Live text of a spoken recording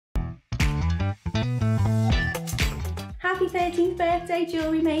Happy 13th birthday,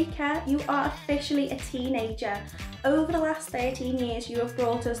 jewellery maker. You are officially a teenager. Over the last 13 years, you have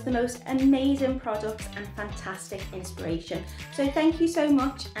brought us the most amazing products and fantastic inspiration. So thank you so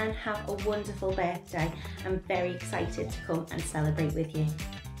much and have a wonderful birthday. I'm very excited to come and celebrate with you.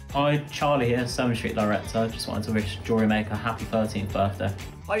 Hi, Charlie here, Sewing Street Director. Just wanted to wish Jewellery Maker a happy 13th birthday.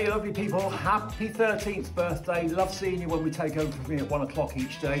 Hi, you lovely people. Happy 13th birthday. Love seeing you when we take over from me at 1 o'clock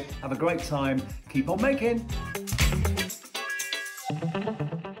each day. Have a great time. Keep on making.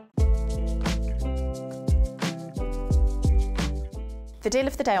 The deal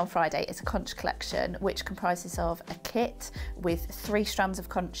of the day on Friday is a conch collection which comprises of a kit with 3 strands of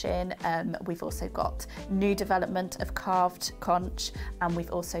conch in. We've also got new development of carved conch, and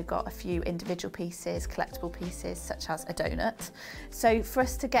we've also got a few individual pieces, collectible pieces such as a donut. So for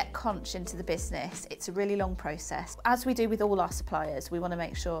us to get conch into the business, it's a really long process. As we do with all our suppliers, we want to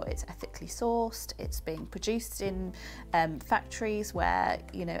make sure it's ethically sourced, it's being produced in factories where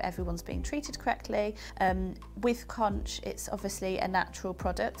everyone's being treated correctly. With conch, it's obviously a natural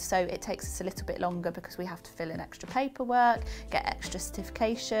product, so it takes us a little bit longer because we have to fill in extra paperwork, get extra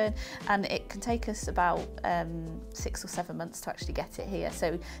certification, and it can take us about 6 or 7 months to actually get it here.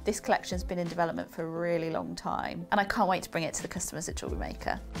 So this collection's been in development for a really long time, and I can't wait to bring it to the customers at Jewellery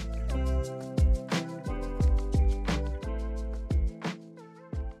Maker.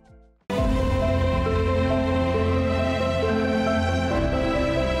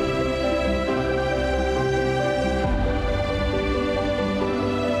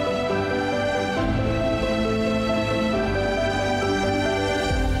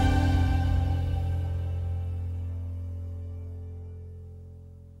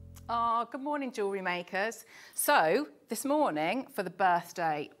 Good morning, jewellery makers. So this morning for the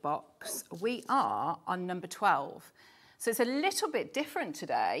birthday box, we are on number 12. So it's a little bit different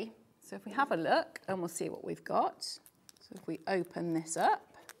today. So if we have a look and we'll see what we've got. So if we open this up,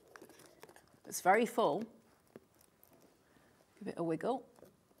 it's very full. Give it a wiggle.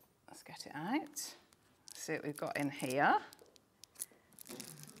 Let's get it out. See what we've got in here.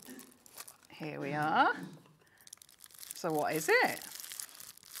 Here we are. So what is it?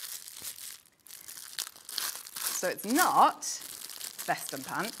 So it's not vest and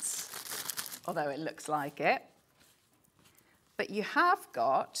pants, although it looks like it. But you have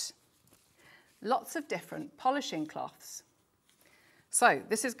got lots of different polishing cloths. So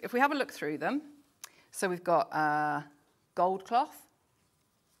this is, if we have a look through them, so we've got gold cloth,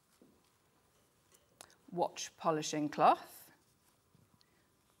 watch polishing cloth.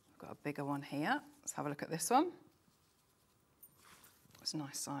 We've got a bigger one here. Let's have a look at this one. It's a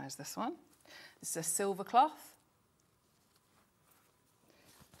nice size, this one. This is a silver cloth.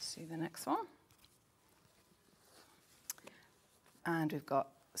 See the next one. And we've got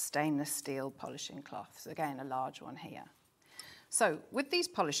stainless steel polishing cloths. Again, a large one here. So with these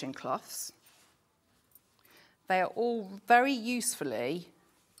polishing cloths, they are all very usefully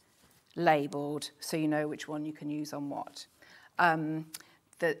labelled so you know which one you can use on what.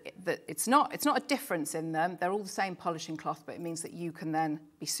 It's not a difference in them. They're all the same polishing cloth, but it means that you can then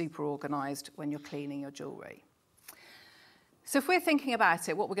be super organised when you're cleaning your jewellery. So if we're thinking about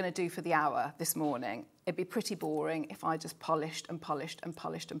it, what we're going to do for the hour this morning, it'd be pretty boring if I just polished and polished and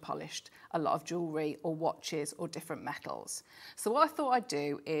polished and polished a lot of jewellery or watches or different metals. So what I thought I'd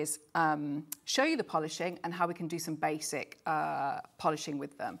do is show you the polishing and how we can do some basic polishing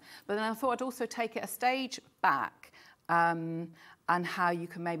with them. But then I thought I'd also take it a stage back and how you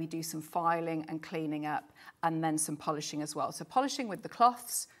can maybe do some filing and cleaning up and then some polishing as well. So polishing with the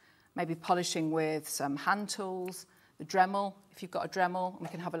cloths, maybe polishing with some hand tools, the Dremel, if you've got a Dremel, and we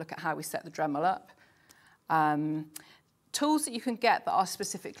can have a look at how we set the Dremel up. Tools that you can get that are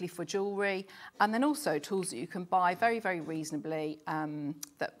specifically for jewellery, and then also tools that you can buy very, very reasonably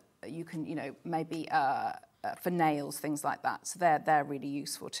that you can, maybe for nails, things like that. So they're really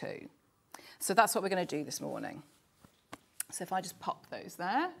useful too. So that's what we're going to do this morning. So if I just pop those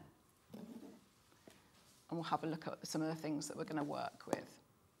there, and we'll have a look at some of the things that we're going to work with.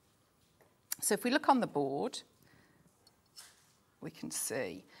 So if we look on the board, we can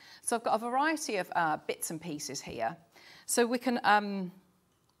see. So I've got a variety of bits and pieces here. So we can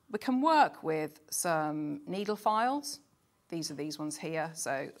work with some needle files. These are these ones here,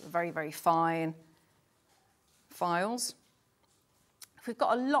 so very, very fine files. If we've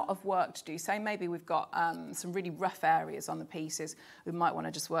got a lot of work to do, say maybe we've got some really rough areas on the pieces, we might want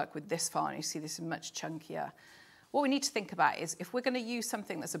to just work with this file. You see this is much chunkier. What we need to think about is if we're going to use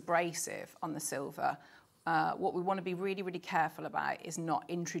something that's abrasive on the silver, what we want to be really, really careful about is not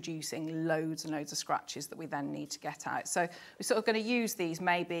introducing loads and loads of scratches that we then need to get out. So we're sort of going to use these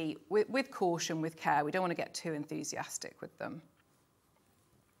maybe with caution, with care. We don't want to get too enthusiastic with them.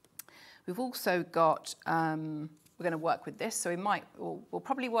 We've also got, we're going to work with this, so we'll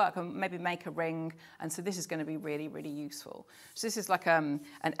probably work and maybe make a ring, and so this is going to be really, really useful. So this is like an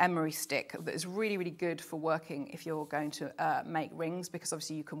emery stick that is really, really good for working if you're going to make rings, because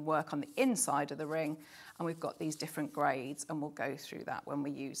obviously you can work on the inside of the ring, and we've got these different grades, and we'll go through that when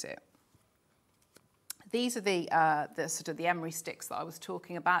we use it. These are the sort of the emery sticks that I was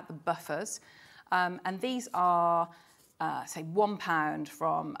talking about, the buffers, and these are say £1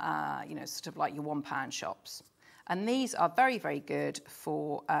 from you know, sort of like your £1 shops. And these are very, very good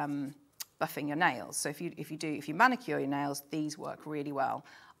for buffing your nails. So if you manicure your nails, these work really well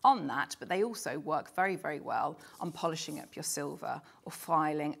on that, but they also work very, very well on polishing up your silver or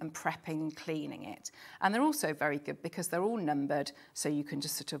filing and prepping and cleaning it. And they're also very good because they're all numbered, so you can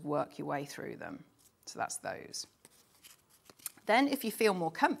just sort of work your way through them. So that's those. Then if you feel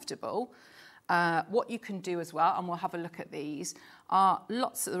more comfortable, what you can do as well, and we'll have a look at these, there are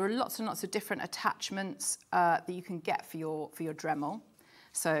lots and lots of different attachments that you can get for your Dremel.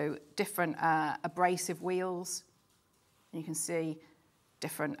 So different abrasive wheels. You can see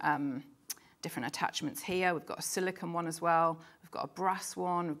different attachments here. We've got a silicone one as well. We've got a brass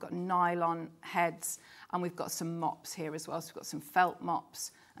one. We've got nylon heads, and we've got some mops here as well. So we've got some felt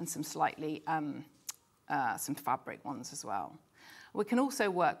mops and some slightly some fabric ones as well. We can also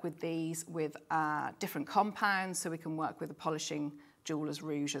work with these with different compounds, so we can work with the polishing jeweler's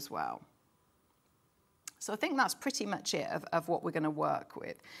rouge as well. So I think that's pretty much it of what we're going to work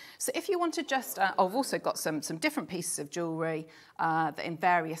with. So if you want to just, I've also got some different pieces of jewellery that in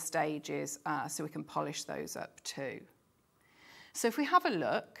various stages, so we can polish those up too. So if we have a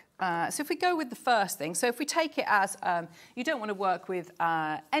look, so if we go with the first thing, so if we take it as you don't want to work with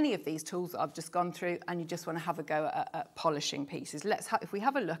any of these tools that I've just gone through, and you just want to have a go at polishing pieces. If we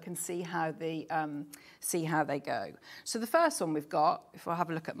have a look and see how they go. So the first one we've got, if I have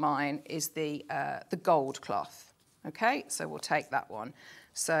a look at mine, is the gold cloth. Okay, so we'll take that one.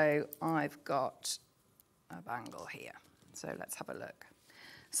 So I've got a bangle here. So let's have a look.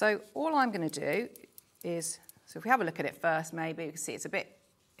 So all I'm going to do is, so if we have a look at it first, maybe you can see it's a bit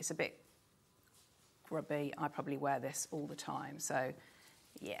grubby. I probably wear this all the time. So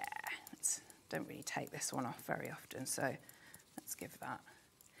yeah, don't really take this one off very often. So let's give that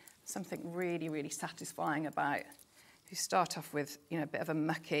something really, really satisfying about. If you start off with, you know, a bit of a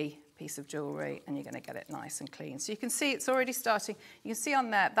mucky piece of jewellery, and you're going to get it nice and clean. So you can see it's already starting. You can see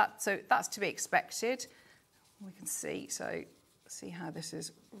on there so that's to be expected. We can see, so see how this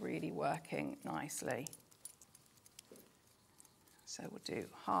is really working nicely. So we'll do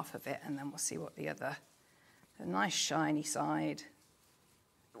half of it, and then we'll see what the nice shiny side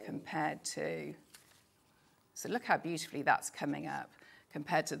compared to. So look how beautifully that's coming up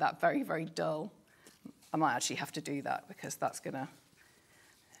compared to that very, very dull. I might actually have to do that because we're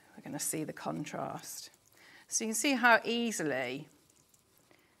gonna see the contrast. So you can see how easily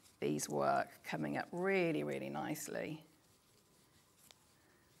these work coming up really, really nicely.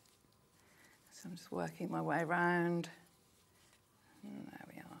 So I'm just working my way around. And there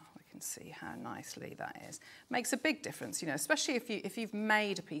we are. We can see how nicely that is. Makes a big difference, you know, especially if you've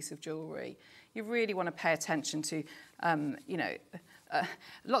made a piece of jewellery. You really want to pay attention to, you know,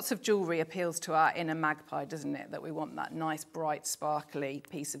 lots of jewellery appeals to our inner magpie, doesn't it? That we want that nice, bright, sparkly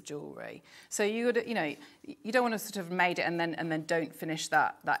piece of jewellery. So you know, you don't want to sort of made it and then don't finish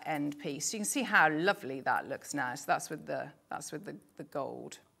that end piece. You can see how lovely that looks now. So that's with the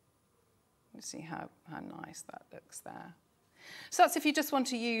gold. You see how nice that looks there. So that's if you just want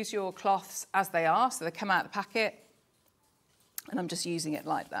to use your cloths as they are, so they come out of the packet, and I'm just using it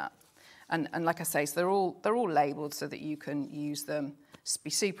like that. And like I say, so they're all labelled so that you can use them,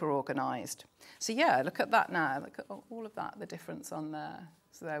 be super organised. So yeah, look at that now. Look at all of that, the difference on there.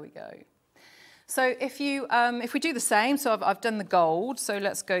 So there we go. So if we do the same, so I've done the gold, so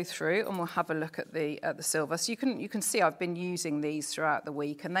let's go through and we'll have a look at the silver. So you can see I've been using these throughout the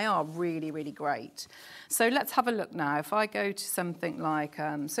week, and they are really, really great. So let's have a look now. If I go to something like,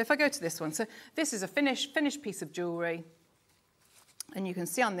 so if I go to this one, so this is a finished piece of jewellery, and you can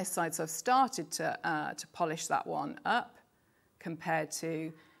see on this side, so I've started to polish that one up compared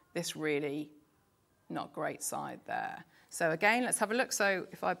to this really not great side there. So again, let's have a look. So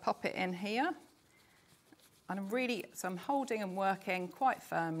if I pop it in here, and I'm holding and working quite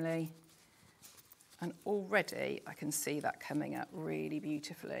firmly, and already I can see that coming up really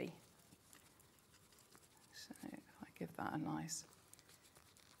beautifully. So if I give that a nice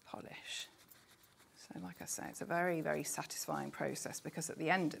polish. So like I say, it's a very, very satisfying process because at the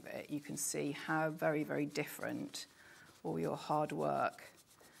end of it, you can see how very, very different all your hard work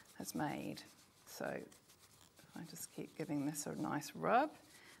has made. So if I just keep giving this a nice rub,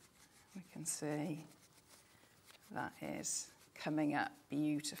 we can see that is coming up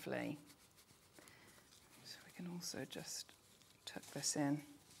beautifully. So we can also just tuck this in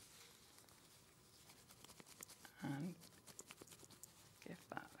and give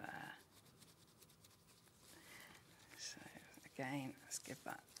that there. So again, let's give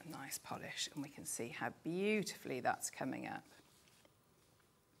that a nice polish and we can see how beautifully that's coming up.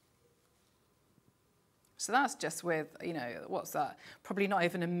 So that's just with, you know, what's that? Probably not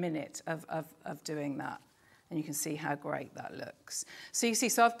even a minute of doing that. And you can see how great that looks. So you see,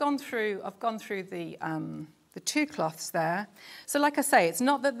 so I've gone through the two cloths there. So like I say, it's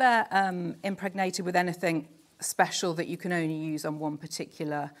not that they're impregnated with anything special that you can only use on one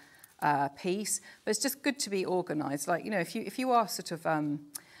particular piece, but it's just good to be organised. Like, you know, if you are sort of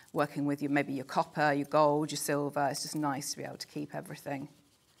working with maybe your copper, your gold, your silver, it's just nice to be able to keep everything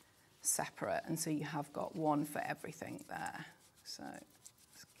separate, and so you have got one for everything there. So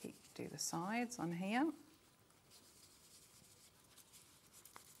let's do the sides on here.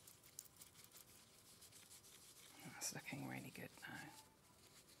 That's looking really good now.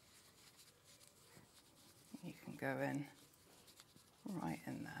 You can go in right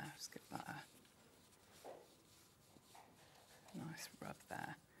in there. Just give that a nice rub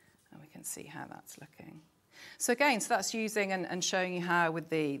there, and we can see how that's looking. So again, so that's using and showing you how with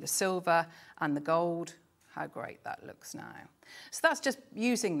the silver and the gold, how great that looks now. So that's just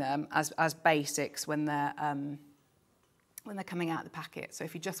using them as basics when they're coming out of the packet. So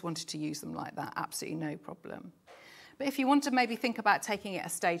if you just wanted to use them like that, absolutely no problem. But if you want to maybe think about taking it a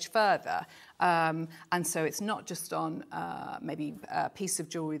stage further, and so it's not just on maybe a piece of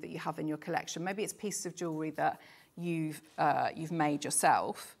jewellery that you have in your collection, maybe it's pieces of jewellery that you've made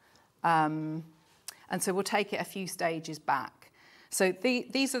yourself. And so we'll take it a few stages back. So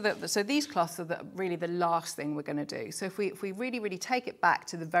these cloths are really the last thing we're going to do. So if we really, really take it back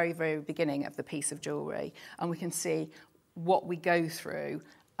to the very, very beginning of the piece of jewellery, and we can see what we go through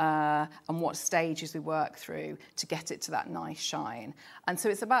and what stages we work through to get it to that nice shine. And so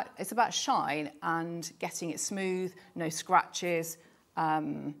it's about shine and getting it smooth, no scratches,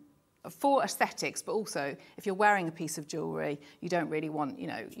 for aesthetics, but also if you're wearing a piece of jewellery, you don't really want,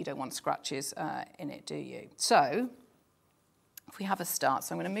 you don't want scratches in it, do you? So if we have a start,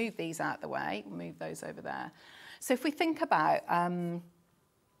 so I'm going to move these out the way, move those over there. So if we think about,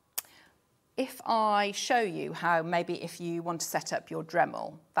 if I show you how maybe if you want to set up your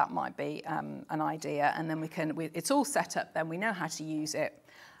Dremel, that might be an idea, and then it's all set up, then we know how to use it,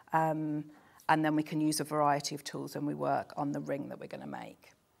 and then we can use a variety of tools when we work on the ring that we're going to make.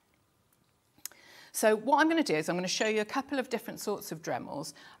 So what I'm going to do is I'm going to show you a couple of different sorts of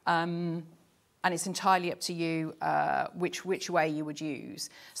Dremels, and it's entirely up to you which way you would use.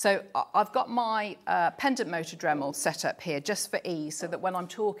 So I've got my pendant motor Dremel set up here just for ease, so that when I'm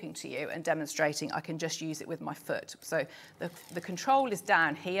talking to you and demonstrating, I can just use it with my foot. So the control is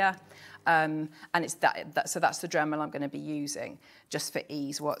down here, and it's so that's the Dremel I'm going to be using just for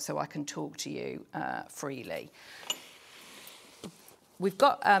ease, so I can talk to you freely. We've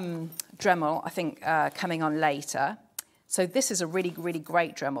got Dremel, I think, coming on later. So this is a really, really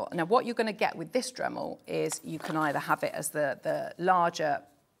great Dremel. Now, what you're going to get with this Dremel is you can either have it as the larger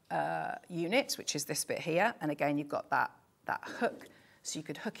unit, which is this bit here. And again, you've got that hook. So you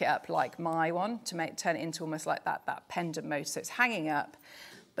could hook it up like my one to turn it into almost like that pendant motor. So it's hanging up.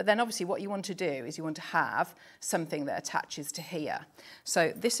 But then obviously what you want to do is you want to have something that attaches to here.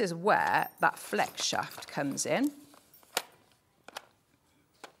 So this is where that flex shaft comes in.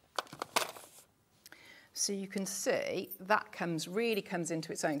 So you can see that really comes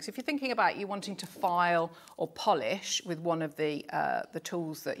into its own. So if you're thinking about you wanting to file or polish with one of the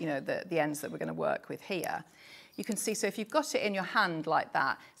tools that, the ends that we're going to work with here, you can see, so if you've got it in your hand like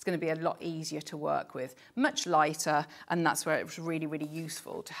that, it's going to be a lot easier to work with, much lighter, and that's where it was really, really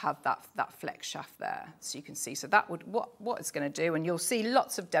useful to have that flex shaft there. So you can see, so that would, what it's going to do, and you'll see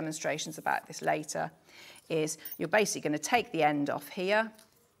lots of demonstrations about this later, is you're basically going to take the end off here,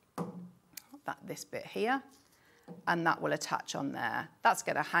 this bit here, and that will attach on there. That's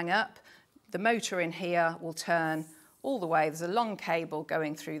going to hang up. The motor in here will turn all the way. There's a long cable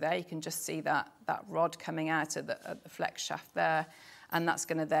going through there. You can just see that rod coming out of the flex shaft there, and that's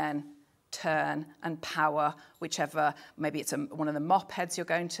going to then turn and power whichever, maybe it's one of the mop heads you're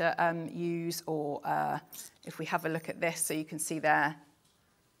going to use, or if we have a look at this, so you can see there,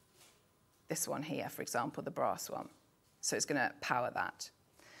 this one here, for example, the brass one. So it's going to power that.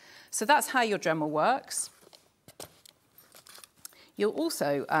 So that's how your Dremel works. You'll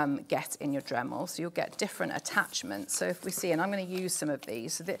also get in your Dremel, so you'll get different attachments. So if we see, and I'm going to use some of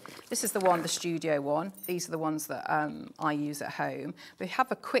these. So this is the one, the studio one. These are the ones that I use at home. But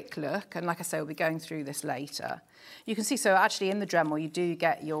have a quick look, and like I say, we'll be going through this later. You can see, so actually in the Dremel, you do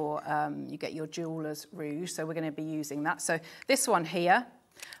get your jeweler's rouge. So we're going to be using that. So this one here,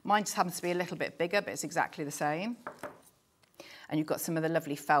 mine just happens to be a little bit bigger, but it's exactly the same. And you've got some of the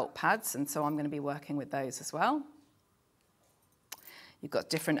lovely felt pads, and so I'm going to be working with those as well. You've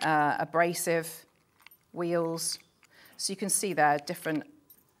got different abrasive wheels. So you can see there different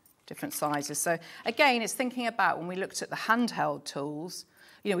sizes. So again, it's thinking about when we looked at the handheld tools,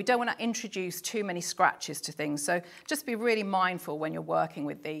 you know, we don't want to introduce too many scratches to things. So just be really mindful when you're working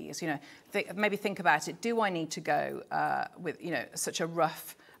with these, you know, maybe think about it. Do I need to go with, you know, such a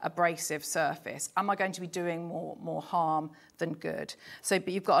rough abrasive surface? Am I going to be doing more harm than good? So,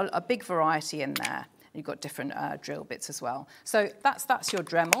 but you've got a big variety in there. You've got different drill bits as well. So that's your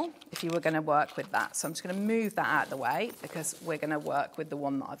Dremel, if you were going to work with that. So I'm just going to move that out of the way because we're going to work with the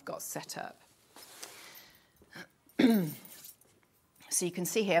one that I've got set up. So you can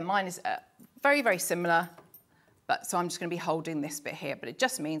see here, mine is very, very similar. So I'm just going to be holding this bit here. But it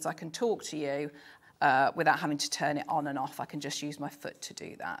just means I can talk to you without having to turn it on and off. I can just use my foot to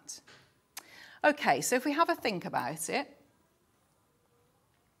do that. OK, so if we have a think about it.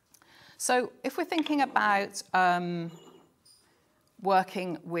 So if we're thinking about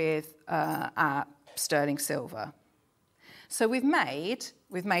working with our sterling silver, so we've made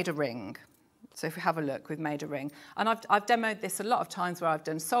a ring. So if we have a look, we've made a ring. And I've demoed this a lot of times where I've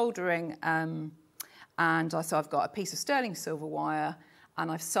done soldering, and so I've got a piece of sterling silver wire,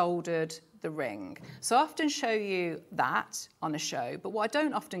 and I've soldered the ring. So I often show you that on a show, but what I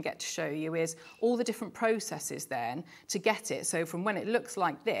don't often get to show you is all the different processes then to get it. So from when it looks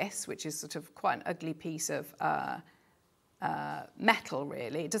like this, which is sort of quite an ugly piece of metal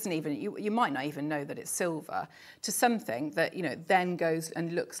really, it doesn't even, you might not even know that it's silver, to something that, you know, then goes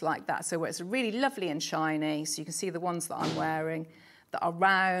and looks like that. So where it's really lovely and shiny, so you can see the ones that I'm wearing that are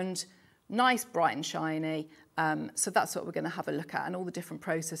round, nice, bright and shiny. So that's what we're going to have a look at, and all the different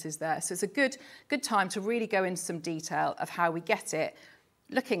processes there. So it's a good time to really go into some detail of how we get it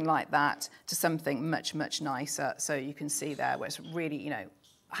looking like that to something much, much nicer. So you can see there where it's really, you know,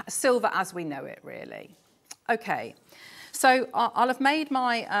 silver as we know it, really. Okay, so I'll have made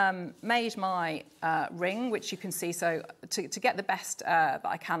my ring, which you can see. So to get the best that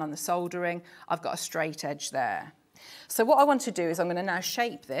I can on the soldering, I've got a straight edge there. So what I want to do is I'm going to now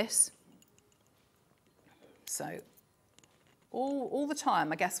shape this. So all the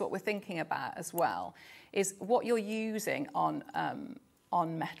time, I guess what we're thinking about as well is what you're using on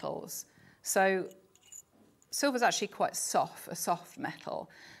metals. So silver's actually quite soft, a soft metal.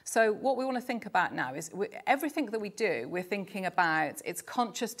 So what we want to think about now is everything that we do, we're thinking about its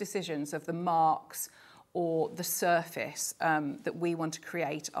conscious decisions of the marks or the surface that we want to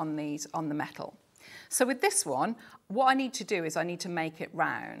create on the metal. So with this one, what I need to do is I need to make it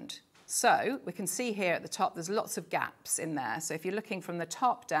round. So we can see here at the top, there's lots of gaps in there. So if you're looking from the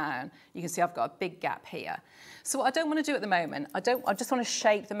top down, you can see I've got a big gap here. So what I don't want to do at the moment, I just want to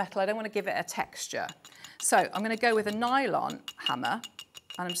shape the metal. I don't want to give it a texture. So I'm going to go with a nylon hammer,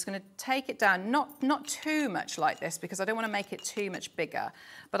 and I'm just going to take it down, not too much like this, because I don't want to make it too much bigger,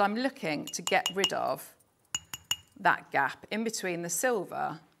 but I'm looking to get rid of that gap in between the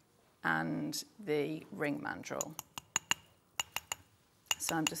silver and the ring mandrel.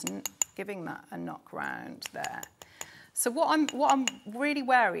 So I'm just giving that a knock round there. So what I'm really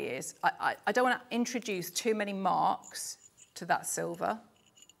wary is I don't want to introduce too many marks to that silver.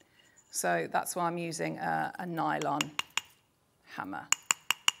 So that's why I'm using a nylon hammer.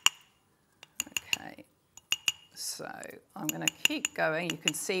 Okay, so I'm going to keep going. You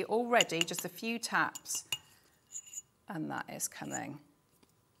can see already just a few taps, and that is coming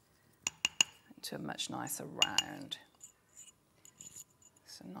into a much nicer round.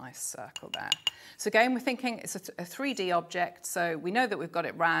 A nice circle there. So again, we're thinking it's a 3D object, so we know that we've got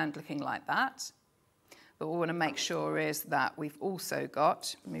it round looking like that. But what we want to make sure is that we've also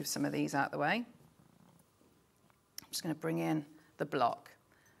got, move some of these out of the way. I'm just going to bring in the block.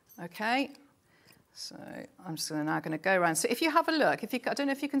 Okay, so I'm just now going to go around. So if you have a look, I don't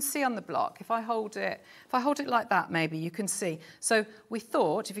know if you can see on the block, if I hold it like that, maybe you can see. So we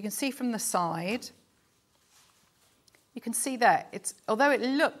thought, if you can see from the side, you can see there, although it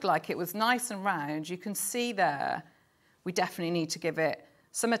looked like it was nice and round, you can see there, we definitely need to give it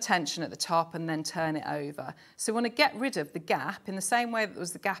some attention at the top and then turn it over. So we want to get rid of the gap in the same way that there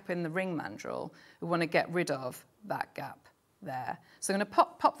was the gap in the ring mandrel. We want to get rid of that gap. there. So I'm going to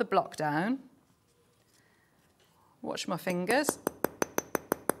pop the block down, watch my fingers,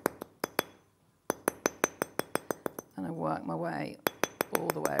 and I work my way all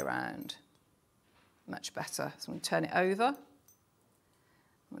the way around. Much better. So I'm going to turn it over.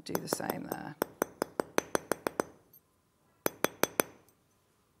 We'll do the same there.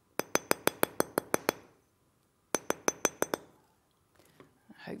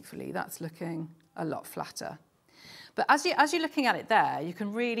 Hopefully that's looking a lot flatter. But as you're looking at it there, you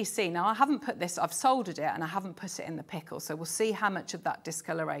can really see, now I haven't put this, I've soldered it and I haven't put it in the pickle, so we'll see how much of that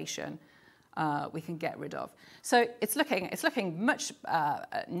discoloration we can get rid of. So it's looking much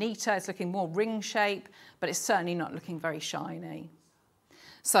neater, it's looking more ring shape, but it's certainly not looking very shiny.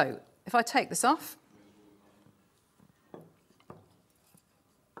 So if I take this off,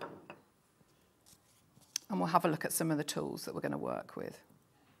 and we'll have a look at some of the tools that we're going to work with.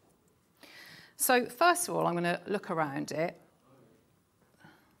 So first of all, I'm going to look around it,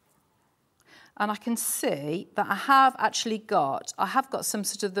 and I can see that I have got some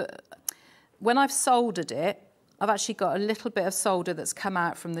sort of when I've soldered it, I've actually got a little bit of solder that's come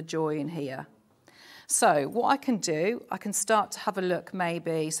out from the join here. So what I can do, I can start to have a look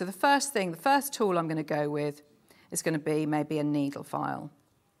maybe. So the first tool I'm going to go with is going to be maybe a needle file.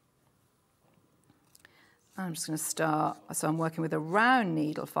 I'm just going to start, so I'm working with a round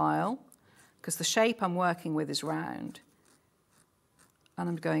needle file, because the shape I'm working with is round. And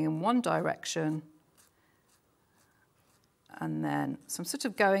I'm going in one direction, and then, so I'm sort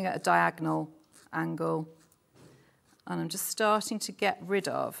of going at a diagonal angle, and I'm just starting to get rid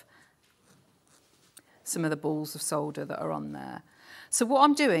of some of the balls of solder that are on there. So what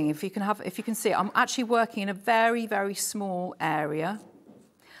I'm doing, if you can see, I'm actually working in a very, very small area.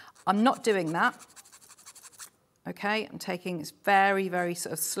 I'm not doing that. Okay, I'm taking this very, very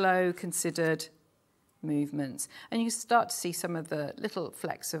sort of slow, considered movements. And you start to see some of the little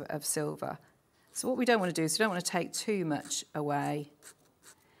flecks of silver. So what we don't want to do is we don't want to take too much away.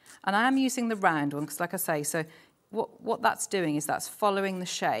 And I am using the round one because, like I say, so what that's doing is that's following the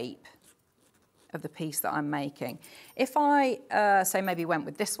shape of the piece that I'm making. If I, say, maybe went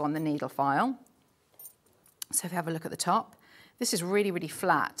with this one, the needle file. So if you have a look at the top, this is really, really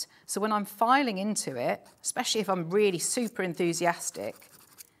flat. So when I'm filing into it, especially if I'm really super enthusiastic,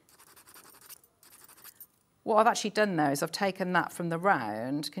 what I've actually done there is I've taken that from the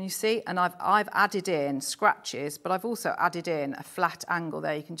round, can you see? And I've added in scratches, but I've also added in a flat angle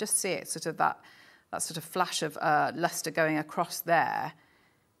there. You can just see it, sort of that sort of flash of luster going across there.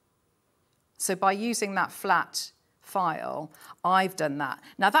 So by using that flat file, I've done that.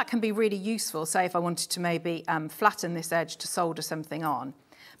 Now that can be really useful, say if I wanted to maybe flatten this edge to solder something on,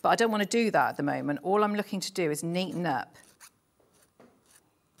 but I don't want to do that at the moment. All I'm looking to do is neaten up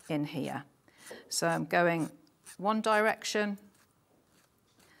in here. So I'm going one direction,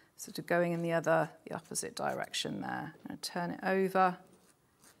 sort of going in the opposite direction there. I'm going to turn it over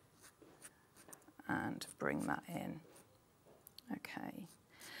and bring that in. Okay.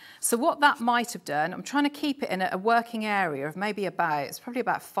 So what that might have done, I'm trying to keep it in a working area of maybe it's probably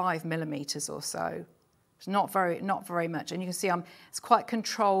about 5 millimeters or so. It's not very much. And you can see it's quite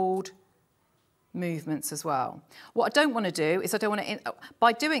controlled movements as well. What I don't want to do is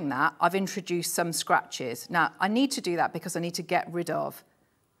by doing that, I've introduced some scratches. Now, I need to do that because I need to get rid of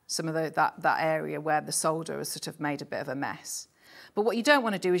some of that area where the solder has sort of made a bit of a mess. But what you don't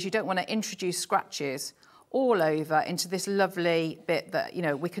want to do is you don't want to introduce scratches all over into this lovely bit that,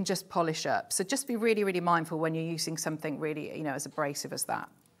 we can just polish up. So just be really, really mindful when you're using something really, as abrasive as that.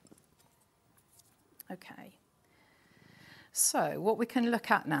 Okay. So what we can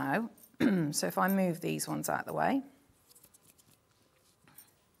look at now, so if I move these ones out of the way,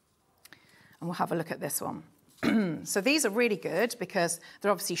 and we'll have a look at this one. So these are really good because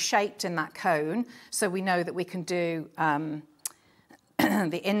they're obviously shaped in that cone, so we know that we can do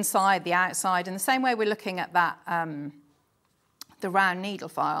the inside, the outside, and the same way we're looking at that, the round needle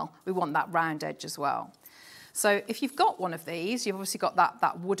file, we want that round edge as well. So if you've got one of these, you've obviously got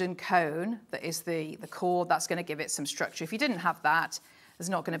that wooden cone that is the core, that's going to give it some structure. If you didn't have that, there's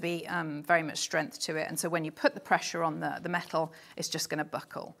not going to be very much strength to it, and so when you put the pressure on the metal, it's just going to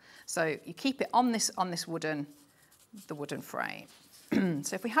buckle. So you keep it on this wooden frame.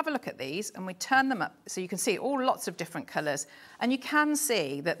 So if we have a look at these and we turn them up, so you can see all lots of different colours, and you can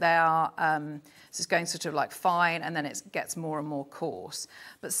see that they are, this is going sort of like fine, and then it gets more and more coarse.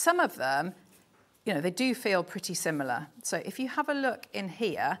 But some of them, they do feel pretty similar. So if you have a look in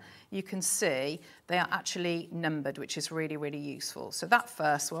here, you can see they are actually numbered, which is really, really useful. So that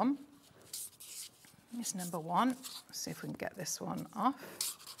first one is number 1. Let's see if we can get this one off.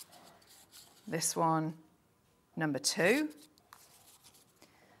 This one, number 2.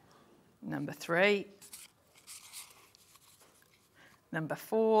 number 3, number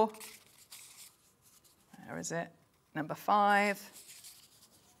 4, where is it? Number 5,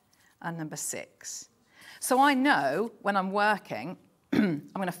 and number 6. So I know when I'm working,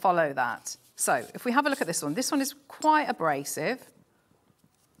 I'm going to follow that. So if we have a look at this one is quite abrasive.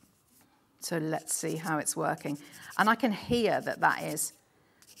 So let's see how it's working. And I can hear that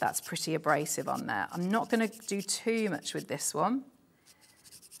that's pretty abrasive on there. I'm not going to do too much with this one.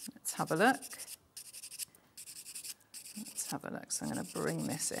 Let's have a look. Let's have a look. So I'm going to bring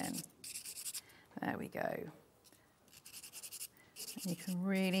this in. There we go. And you can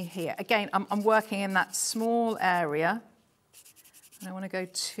really hear. Again, I'm working in that small area. I don't want to go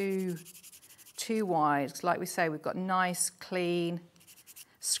too wide. Because like we say, we've got nice, clean,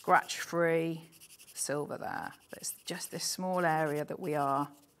 scratch-free silver there. But it's just this small area that we are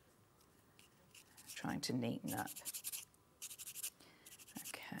trying to neaten up.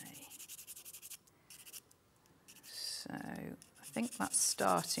 Okay. So I think that's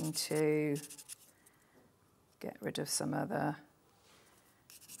starting to get rid of some of the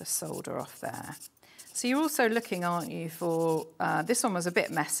solder off there. So you're also looking, aren't you, for, this one was a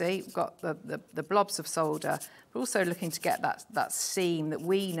bit messy, we've got the blobs of solder, but also looking to get that seam that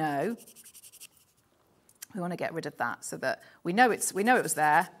we know. We want to get rid of that so that we know it was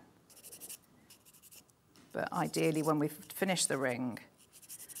there, but ideally when we've finished the ring,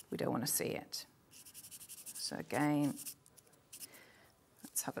 we don't want to see it. So again,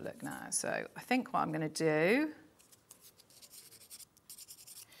 let's have a look now. So I think what I'm going to do,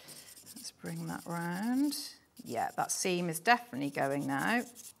 bring that round. Yeah, that seam is definitely going now.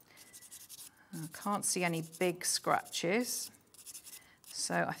 I can't see any big scratches.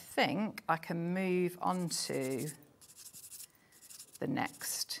 So I think I can move on to the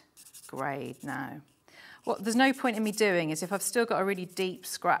next grade now. What there's no point in me doing is if I've still got a really deep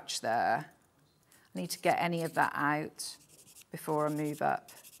scratch there, I need to get any of that out before I move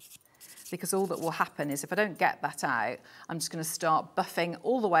up. Because all that will happen is if I don't get that out, I'm just going to start buffing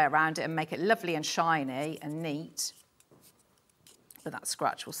all the way around it and make it lovely and shiny and neat. But that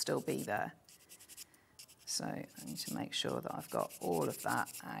scratch will still be there. So I need to make sure that I've got all of that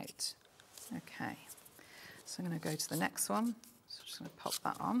out. Okay, so I'm going to go to the next one. So I'm just going to pop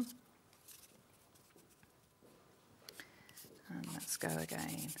that on. And let's go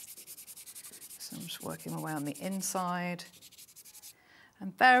again. So I'm just working my way on the inside.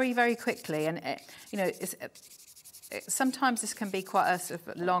 And very, very quickly, and sometimes this can be quite a sort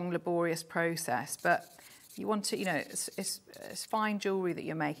of long, laborious process, but you want to, it's fine jewellery that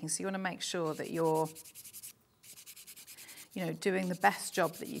you're making, so you want to make sure that you're, doing the best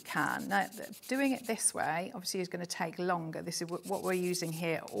job that you can. Now, doing it this way, obviously, is going to take longer. This is what we're using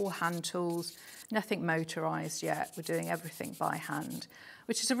here, all hand tools, nothing motorised yet. We're doing everything by hand,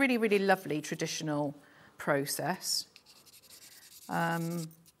 which is a really, really lovely traditional process. And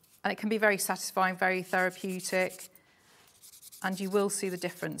it can be very satisfying, very therapeutic, and you will see the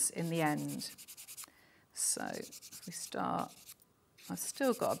difference in the end. So if we start, I've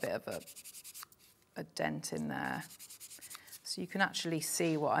still got a bit of a dent in there. So you can actually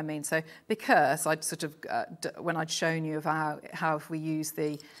see what I mean. So because I'd sort of, when I'd shown you of how if we use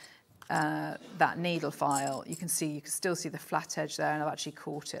that needle file, you can still see the flat edge there, and I've actually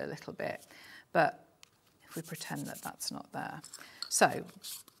caught it a little bit. But if we pretend that that's not there. So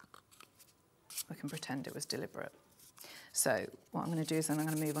we can pretend it was deliberate. So what I'm going to do is I'm going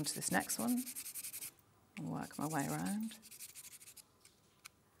to move on to this next one and work my way around.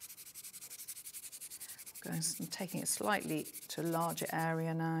 I'm taking it slightly to a larger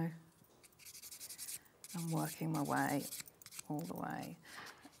area now. I'm working my way all the way.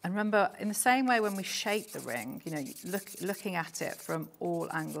 And remember, in the same way when we shape the ring, looking at it from all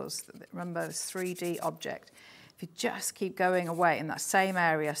angles, remember this 3D object. If you just keep going away in that same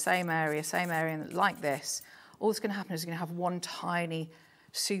area, and like this, all that's going to happen is you're going to have one tiny,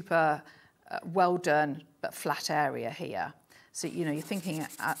 super well done but flat area here. So you're thinking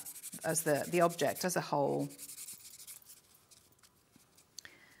as the object as a whole.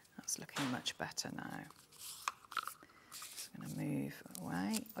 That's looking much better now. Just going to move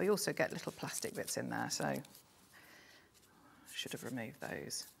away. I also get little plastic bits in there, so I should have removed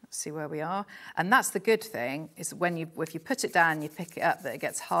those. Let's see where we are. And that's the good thing, is if you put it down, you pick it up, that it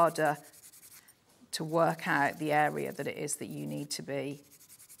gets harder to work out the area that it is that you need to be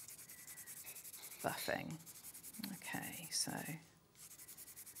buffing. Okay, so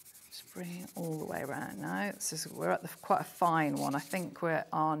just bring it all the way around now. We're at quite a fine one. I think we're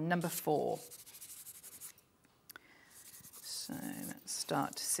on number 4. So let's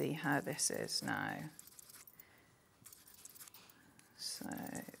start to see how this is now. So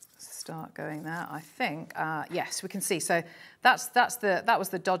start going there. I think, yes, we can see. So that was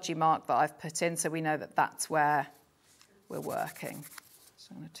the dodgy mark that I've put in, so we know that that's where we're working. So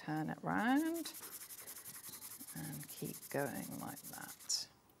I'm going to turn it round and keep going like that.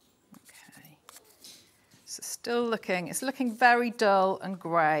 Okay. So still looking, it's looking very dull and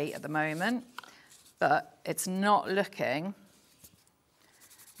grey at the moment, but it's not looking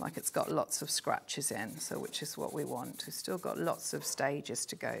like it's got lots of scratches in, so which is what we want. We've still got lots of stages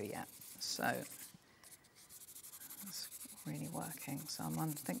to go yet, so it's really working. So I'm on,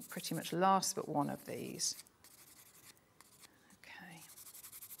 I think, pretty much last but one of these. Okay,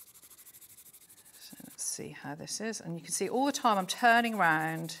 so let's see how this is, and you can see all the time I'm turning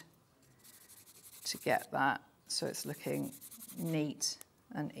around to get that, so it's looking neat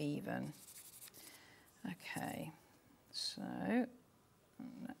and even. Okay, so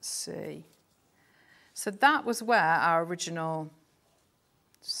let's see. So that was where our original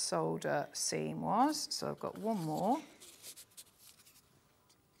solder seam was. So I've got one more.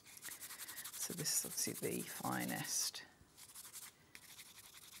 So this is obviously the finest.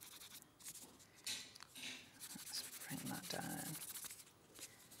 Let's bring that down.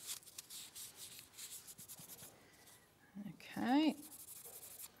 Okay.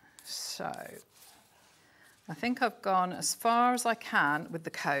 So I think I've gone as far as I can with the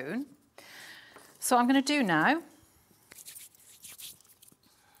cone. So what I'm going to do now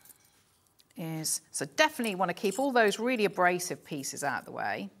is, so definitely want to keep all those really abrasive pieces out of the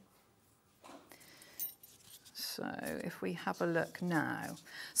way. So if we have a look now.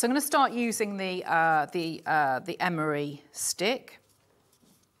 So I'm going to start using the emery stick.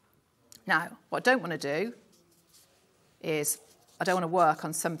 Now, what I don't want to do is, I don't want to work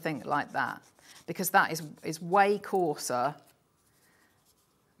on something like that, because that is way coarser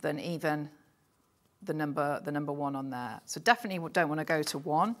than even the number one on there. So definitely don't want to go to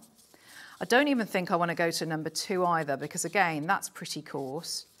 1. I don't even think I want to go to number 2 either, because again, that's pretty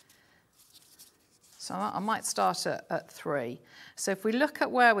coarse. So I might start at 3. So if we look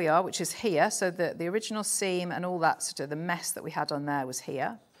at where we are, which is here, so the original seam and all that sort of the mess that we had on there was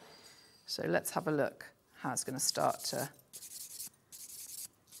here. So let's have a look how it's going to start to,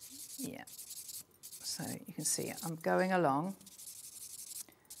 yeah. So you can see I'm going along,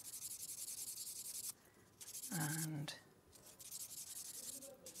 and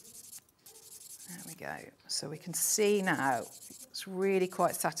there we go. So we can see now, it's really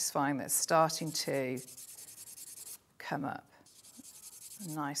quite satisfying that it's starting to come up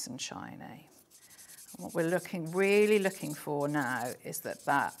nice and shiny. And what we're really looking for now is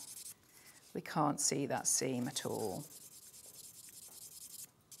that we can't see that seam at all.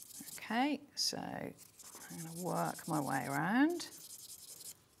 Okay, so I'm going to work my way around.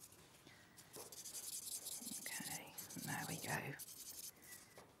 Okay, and there we go.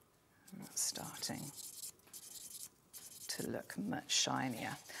 And that's starting to look much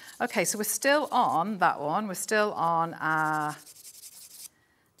shinier. Okay, so we're still on that one. We're still on our,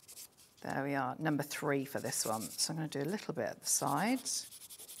 there we are, number 3 for this one. So I'm going to do a little bit at the sides.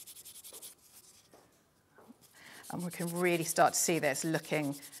 And we can really start to see this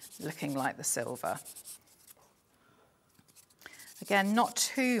looking like the silver. Again, not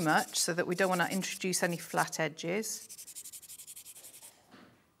too much, so that we don't want to introduce any flat edges.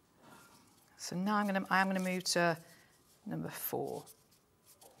 So now I'm going to move to number 4.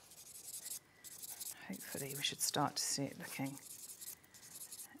 Hopefully we should start to see it looking,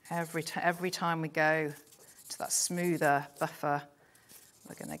 every time we go to that smoother buffer,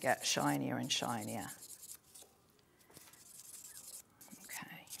 we're going to get shinier and shinier.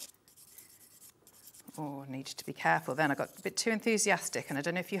 Oh, I needed to be careful then. I got a bit too enthusiastic, and I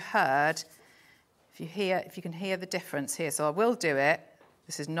don't know if you heard, if you can hear the difference here. So I will do it.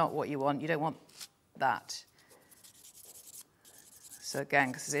 This is not what you want. You don't want that. So again,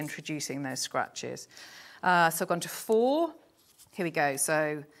 because it's introducing those scratches. So I've gone to 4. Here we go.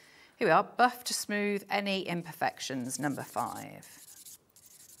 So here we are. Buff to smooth any imperfections, number 5.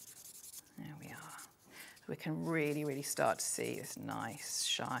 There we are. We can really start to see this nice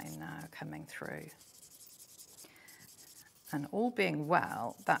shine now coming through. And all being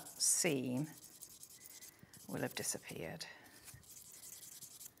well, that seam will have disappeared.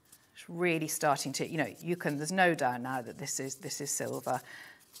 It's really starting to, there's no doubt now that this is silver.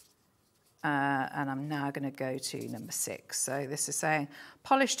 And I'm now going to go to number 6. So this is saying,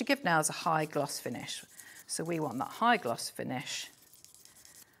 polish to give nails a high gloss finish. So we want that high gloss finish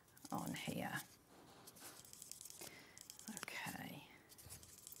on here.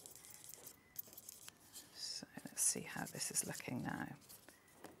 See how this is looking now.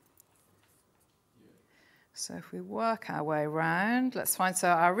 So if we work our way around, let's find, so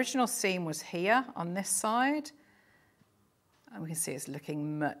our original seam was here on this side, and we can see it's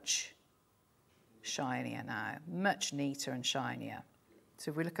looking much shinier now, much neater and shinier. So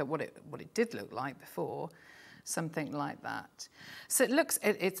if we look at what it did look like before, something like that. So it looks,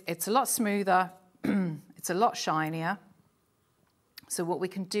 it's a lot smoother, it's a lot shinier. So what we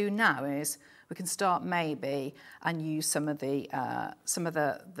can do now is we can start maybe and use some of the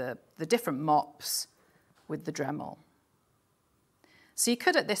different mops with the Dremel. So you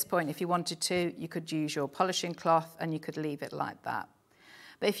could, at this point, if you wanted to, you could use your polishing cloth and you could leave it like that.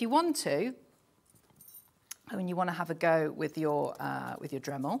 But if you want to, and you want to have a go with your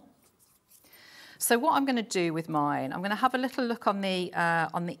Dremel. So what I'm going to do with mine, I'm going to have a little look on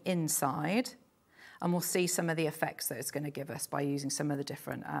the inside, and we'll see some of the effects that it's going to give us by using some of the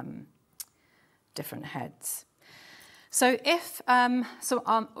different heads. So if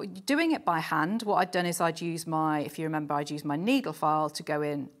doing it by hand, what I'd done is I'd use if you remember, I'd use my needle file to go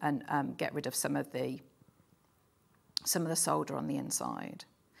in and get rid of some of the solder on the inside.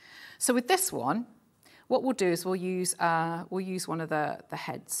 So with this one, what we'll do is we'll use one of the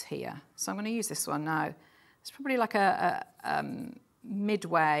heads here. So I'm going to use this one now. It's probably like a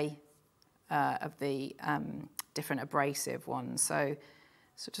midway of the different abrasive ones. So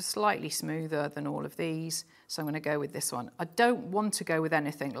sort of slightly smoother than all of these. So I'm going to go with this one. I don't want to go with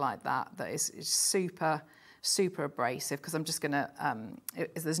anything like that is super, super abrasive, because I'm just going to,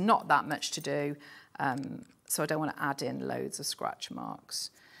 there's not that much to do, so I don't want to add in loads of scratch marks.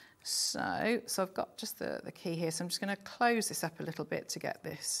 So I've got just the key here, so I'm just going to close this up a little bit to get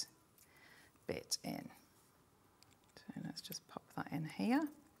this bit in. So let's just pop that in here.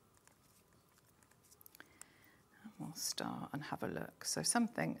 We'll start and have a look. So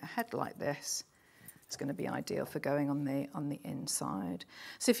a head like this is going to be ideal for going on the inside.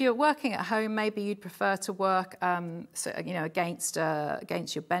 So if you're working at home, maybe you'd prefer to work against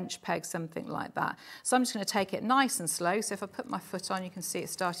your bench peg, something like that. So I'm just going to take it nice and slow. So if I put my foot on, you can see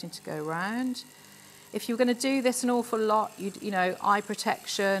it's starting to go round. If you're going to do this an awful lot, eye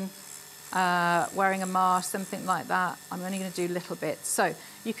protection, wearing a mask, something like that, I'm only going to do little bits. So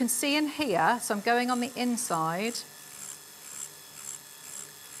you can see in here, so I'm going on the inside,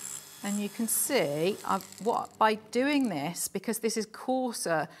 and you can see by doing this, because this is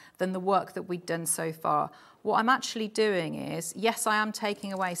coarser than the work that we've done so far, what I'm actually doing is, yes, I am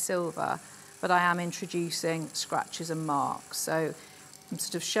taking away silver, but I am introducing scratches and marks. So I'm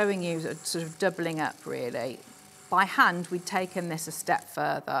sort of showing you, sort of doubling up really. By hand, we'd taken this a step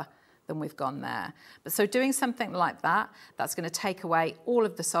further than we've gone there. But so doing something like that, that's going to take away all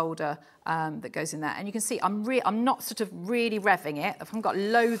of the solder that goes in there. And you can see I'm not sort of really revving it. If I've got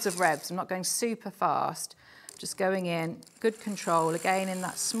loads of revs, I'm not going super fast. I'm just going in, good control, again in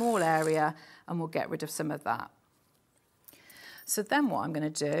that small area, and we'll get rid of some of that. So then what I'm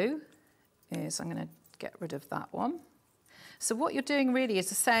going to do is I'm going to get rid of that one. So what you're doing really is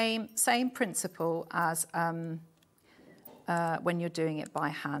the same principle as when you're doing it by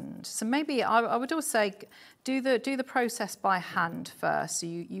hand. So maybe I would also say do the process by hand first. So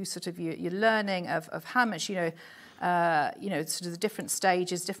you're learning of how much sort of the different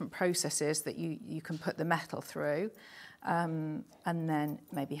stages, different processes that you can put the metal through, and then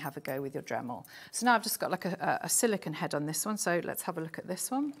maybe have a go with your Dremel. So now I've just got like a silicone head on this one. So let's have a look at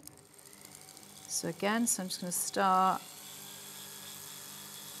this one. So again, I'm just going to start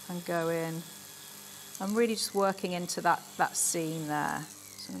and go in. I'm really just working into that seam there.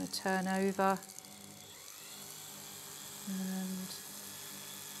 So I'm going to turn over and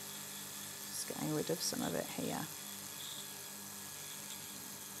just getting rid of some of it here.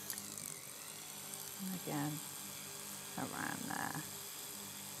 And again, around there.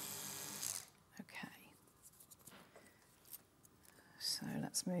 Okay. So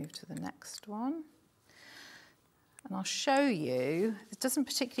let's move to the next one. And I'll show you, it doesn't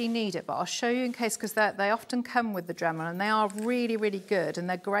particularly need it, but I'll show you in case, because they often come with the Dremel, and they are really, really good, and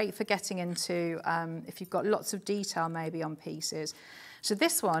they're great for getting into, if you've got lots of detail maybe on pieces. So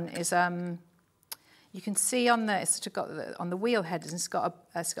this one is, you can see on it's sort of got on the wheel head, it's got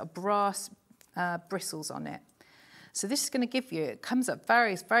a brass bristles on it. So this is going to give you, it comes up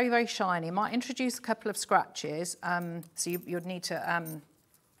very, very, very shiny. It might introduce a couple of scratches, so you'd need to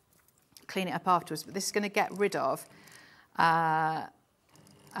clean it up afterwards, but this is going to get rid of,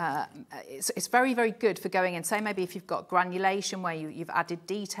 it's very, very good for going in, say maybe if you've got granulation where you've added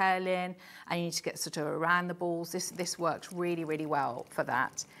detail in and you need to get sort of around the balls, this works really, really well for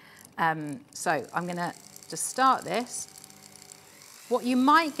that. So I'm going to just start this. What you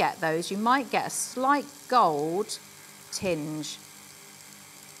might get though is you might get a slight gold tinge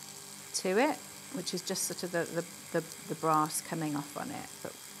to it. which is just sort of the brass coming off on it,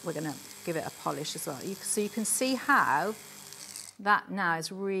 but we're going to give it a polish as well. So you can see how that now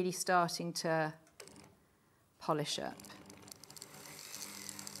is really starting to polish up.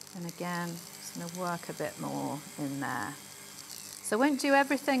 And again, just going to work a bit more in there. So I won't do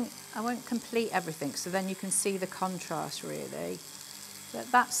everything, I won't complete everything, so then you can see the contrast really.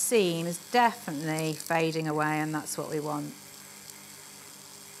 But that seam is definitely fading away, and that's what we want.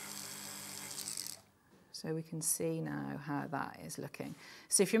 So we can see now how that is looking.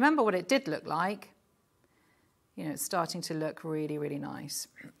 So if you remember what it did look like, you know, it's starting to look really, really nice.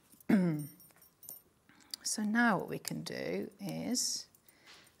 So now what we can do is,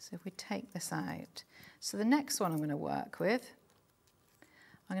 so if we take this out, so the next one I'm going to work with,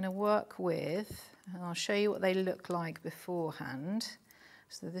 and I'll show you what they look like beforehand.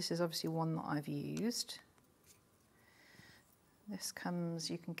 So this is obviously one that I've used. This comes,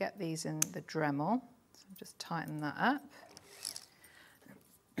 you can get these in the Dremel. So just tighten that up.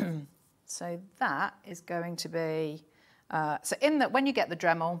 So that is going to be, so in that, when you get the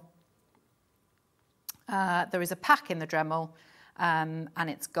Dremel, there is a pack in the Dremel, and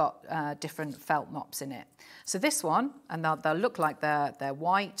it's got different felt mops in it. So this one, and they'll look like they're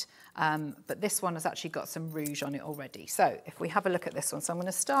white, but this one has actually got some rouge on it already. So if we have a look at this one, so I'm going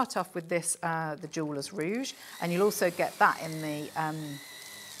to start off with this, the Jeweler's Rouge, and you'll also get that in the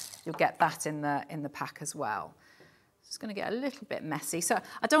in the pack as well. It's going to get a little bit messy. So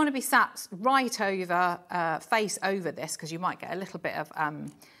I don't want to be sat right over, face over this, because you might get a little bit of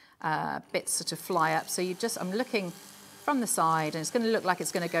bits sort of fly up. So I'm looking from the side, and it's going to look like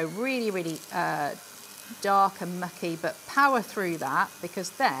it's going to go really, really dark and mucky, but power through that,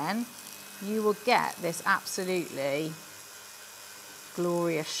 because then you will get this absolutely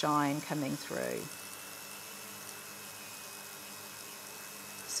glorious shine coming through.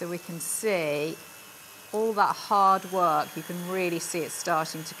 So we can see all that hard work, you can really see it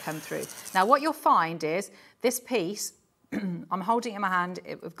starting to come through. Now what you'll find is this piece, I'm holding it in my hand,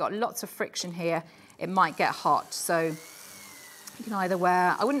 we've got lots of friction here, it might get hot. So you can either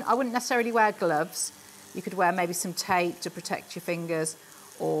wear, I wouldn't necessarily wear gloves, you could wear maybe some tape to protect your fingers,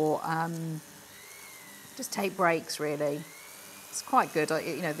 or just tape breaks really. It's quite good,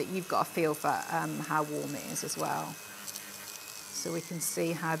 you know, that you've got a feel for how warm it is as well. So we can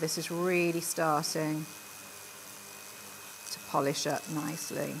see how this is really starting to polish up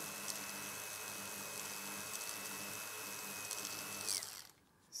nicely.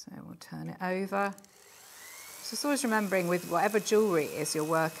 So we'll turn it over. So it's always remembering with whatever jewellery it is you're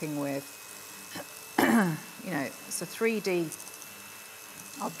working with, you know, it's a 3D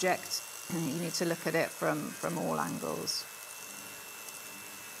object, and you need to look at it from all angles.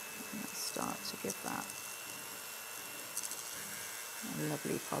 And let's start to give that a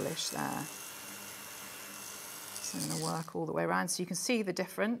lovely polish there. So I'm going to work all the way around so you can see the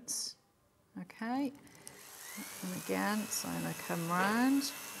difference. Okay, and again, so I'm going to come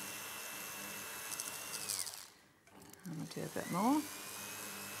round and I'll do a bit more.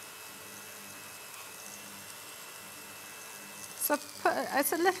 So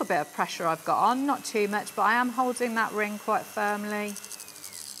it's a little bit of pressure I've got on, not too much, but I am holding that ring quite firmly.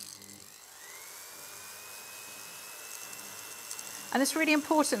 And it's really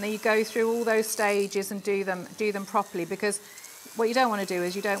important that you go through all those stages and do them properly, because what you don't want to do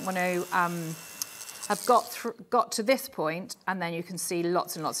is you don't want to have got to this point and then you can see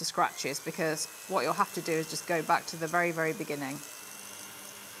lots and lots of scratches, because what you'll have to do is just go back to the very, very beginning.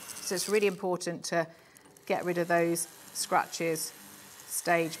 So it's really important to get rid of those scratches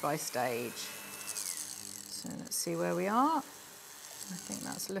stage by stage. So let's see where we are. I think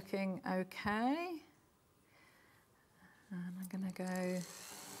that's looking okay. And I'm going to go a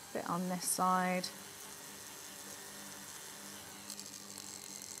bit on this side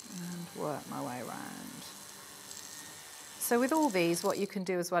and work my way around. So with all these, what you can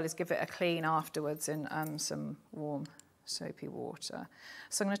do as well is give it a clean afterwards in some warm soapy water.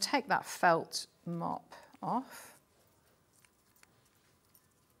 So I'm going to take that felt mop off.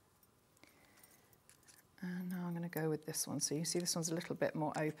 And now I'm going to go with this one. So you see this one's a little bit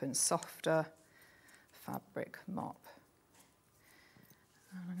more open, softer fabric mop.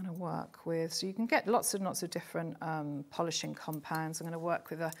 And I'm going to work with, so you can get lots and lots of different polishing compounds. I'm going to work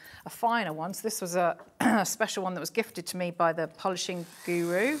with a finer one. So this was a special one that was gifted to me by the polishing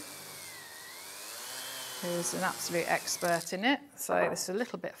guru, who's an absolute expert in it. So this is a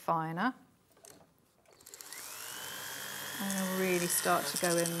little bit finer. I'm going to really start to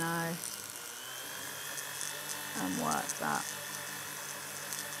go in now and work that.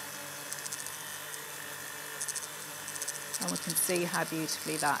 And we can see how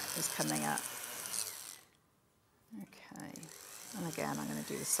beautifully that is coming up. Okay, and again I'm going to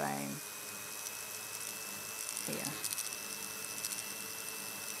do the same here.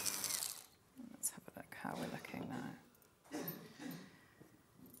 Let's have a look how we're looking now.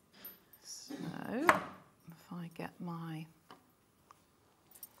 So, if I get my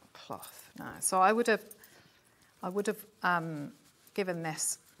cloth now, so I would have given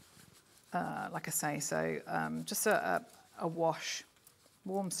this, like I say, so just a wash,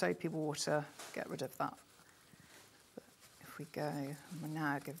 warm soapy water, get rid of that. But if we go, we'll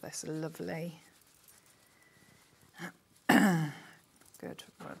now give this a lovely, good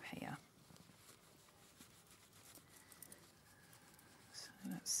rub here. So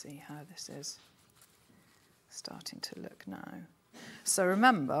let's see how this is starting to look now. So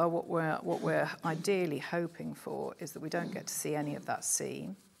remember, what we're ideally hoping for is that we don't get to see any of that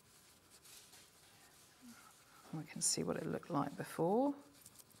seam. We can see what it looked like before.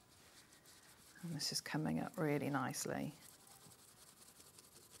 And this is coming up really nicely.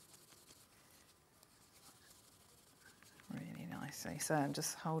 Really nicely. So I'm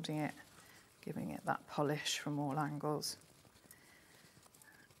just holding it, giving it that polish from all angles.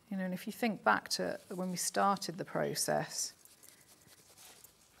 You know, and if you think back to when we started the process,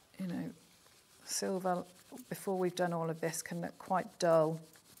 you know, silver, before we've done all of this, can look quite dull,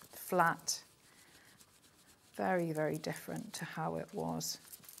 flat, very, very different to how it was,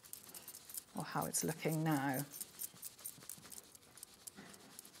 or how it's looking now.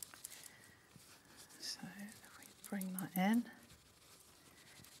 So if we bring that in,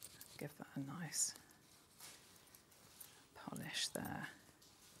 give that a nice polish there.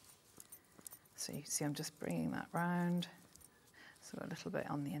 So you see I'm just bringing that round, so a little bit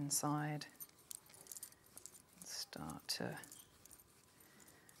on the inside. Start to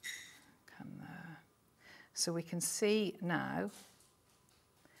come there. So we can see now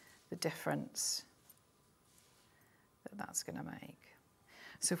the difference that that's going to make.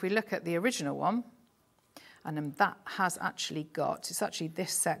 So if we look at the original one, and then that has actually got, it's actually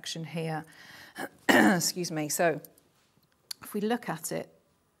this section here, excuse me. So if we look at it,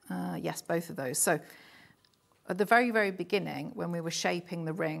 yes, both of those. So at the very, very beginning, when we were shaping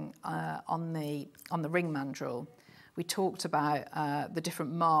the ring on the ring mandrel, we talked about the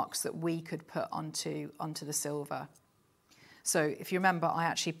different marks that we could put onto the silver. So if you remember, I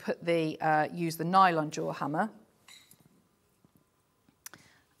actually used the nylon jaw hammer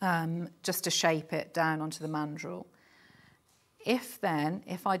just to shape it down onto the mandrel. If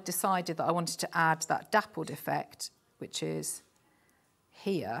I decided that I wanted to add that dappled effect, which is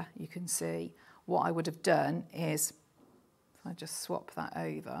here, you can see, what I would have done is, if I just swap that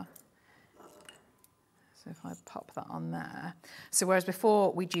over, so if I pop that on there, so whereas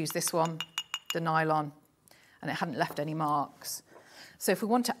before we'd use this one, the nylon, and it hadn't left any marks. So if we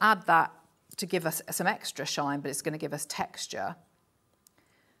want to add that to give us some extra shine, but it's going to give us texture,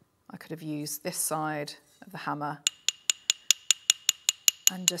 I could have used this side of the hammer,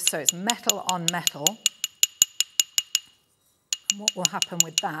 and just so it's metal on metal. And what will happen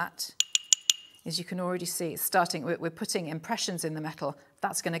with that is you can already see it's starting, we're putting impressions in the metal.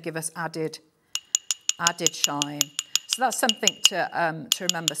 That's going to give us added shine. So that's something to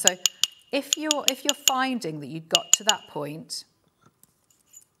remember. So if you're finding that you've got to that point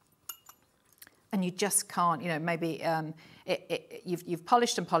and you just can't, you know, maybe you've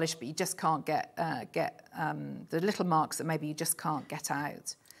polished and polished, but you just can't get the little marks that maybe you just can't get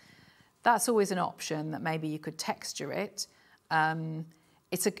out, that's always an option, that maybe you could texture it.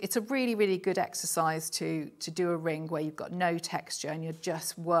 It's a really, really good exercise to do a ring where you've got no texture and you're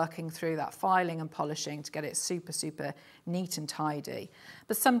just working through that filing and polishing to get it super, super neat and tidy.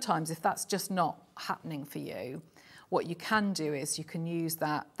 But sometimes if that's just not happening for you, what you can do is you can use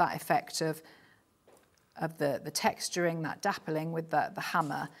that effect of the texturing, that dappling with the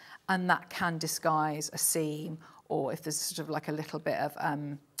hammer, and that can disguise a seam, or if there's sort of like a little bit of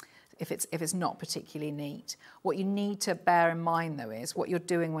if it's not particularly neat. What you need to bear in mind though is what you're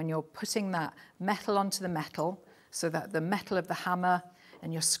doing when you're putting that metal onto the metal, so that the metal of the hammer,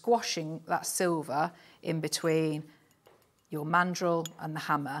 and you're squashing that silver in between your mandrel and the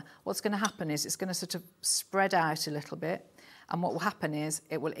hammer, what's going to happen is it's going to sort of spread out a little bit, and what will happen is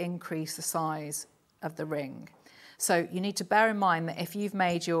it will increase the size of the ring. So you need to bear in mind that if you've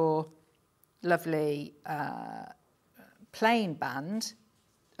made your lovely plain band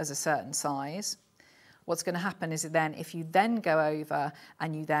as a certain size, what's going to happen is then if you then go over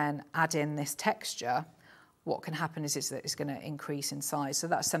and you then add in this texture, what can happen is that it's going to increase in size. So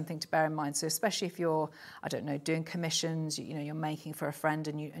that's something to bear in mind. So especially if you're, I don't know, doing commissions, you know, you're making for a friend,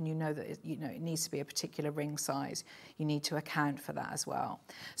 and you know that it needs to be a particular ring size, you need to account for that as well.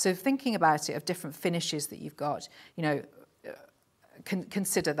 So thinking about it of different finishes that you've got, you know,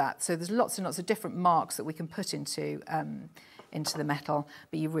 consider that. So there's lots and lots of different marks that we can put into the metal,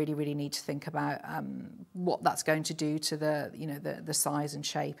 but you really need to think about what that's going to do to the, you know, the size and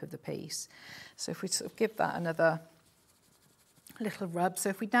shape of the piece. So if we sort of give that another little rub. So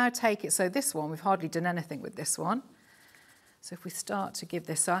if we now take it, so this one, we've hardly done anything with this one. So if we start to give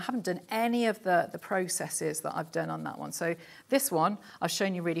this, so I haven't done any of the processes that I've done on that one. So this one, I've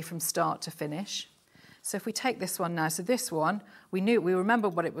shown you really from start to finish. So if we take this one now, so this one, we remember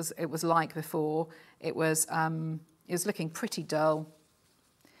what it was like before. It was looking pretty dull.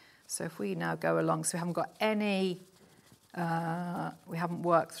 So if we now go along, so we haven't got any, we haven't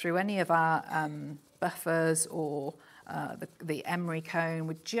worked through any of our buffers or the emery cone.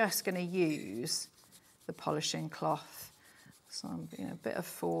 We're just going to use the polishing cloth. So a bit of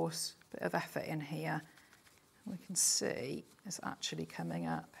force, a bit of effort in here. We can see it's actually coming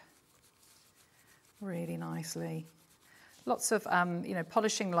up really nicely. Lots of,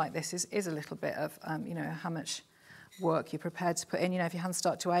 polishing like this is a little bit of, how much work you're prepared to put in. You know, if your hands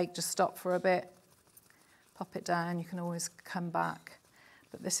start to ache, just stop for a bit, pop it down. You can always come back.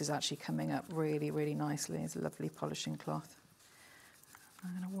 But this is actually coming up really nicely. It's a lovely polishing cloth.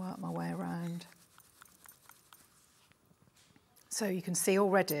 I'm going to work my way around. So you can see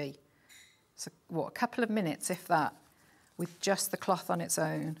already, so what, a couple of minutes, if that, with just the cloth on its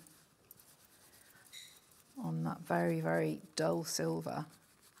own, on that very dull silver.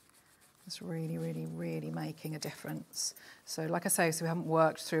 It's really making a difference. So like I say, so we haven't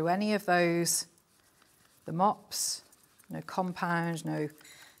worked through any of those, the mops, no compound, no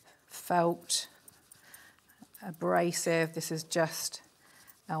felt, abrasive. This is just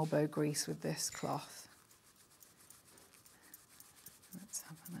elbow grease with this cloth. Let's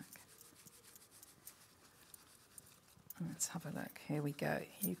have a look. Let's have a look. Here we go.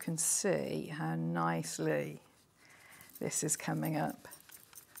 You can see how nicely this is coming up.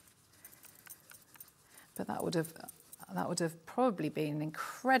 But that would have probably been an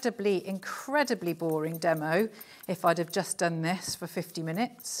incredibly boring demo if I'd have just done this for 50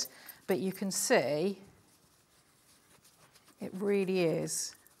 minutes. But you can see it really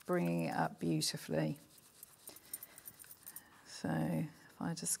is bringing it up beautifully. So if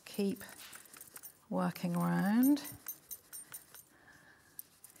I just keep working around,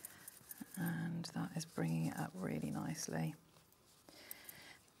 and that is bringing it up really nicely.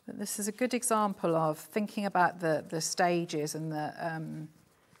 But this is a good example of thinking about the stages and the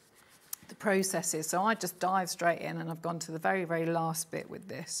processes. So I just dive straight in, and I've gone to the very last bit with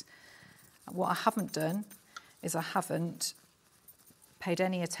this. What I haven't done is I haven't paid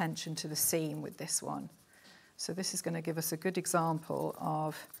any attention to the seam with this one. So this is going to give us a good example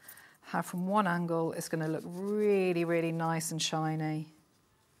of how from one angle it's going to look really nice and shiny.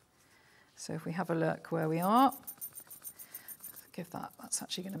 So if we have a look where we are, give that, that's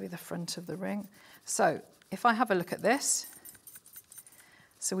actually going to be the front of the ring. So if I have a look at this,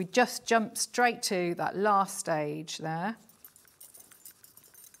 so we just jump straight to that last stage there.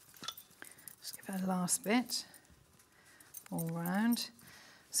 Just give it a last bit all round.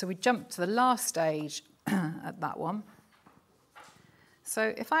 So we jump to the last stage at that one.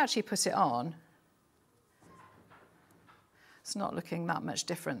 So if I actually put it on, it's not looking that much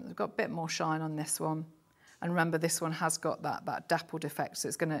different. We've got a bit more shine on this one. And remember, this one has got that dappled effect, so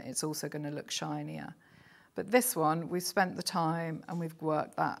it's also going to look shinier. But this one, we've spent the time and we've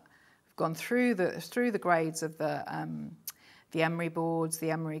worked that. We've gone through the grades of the emery boards, the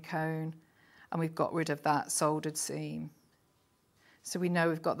emery cone, and we've got rid of that soldered seam. So we know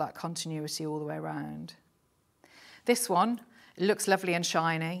we've got that continuity all the way around. This one, it looks lovely and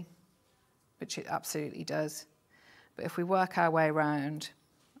shiny, which it absolutely does. But if we work our way around,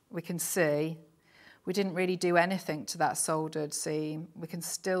 we can see we didn't really do anything to that soldered seam. We can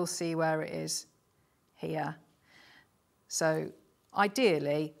still see where it is here. So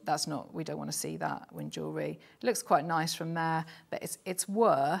ideally, we don't want to see that in jewellery. It looks quite nice from there, but it's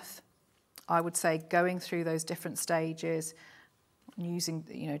worth, I would say, going through those different stages,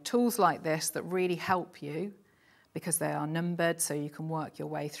 using tools like this that really help you because they are numbered, so you can work your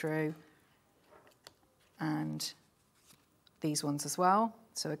way through. And these ones as well.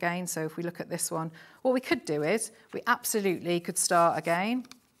 So again, so if we look at this one, what we could do is we absolutely could start again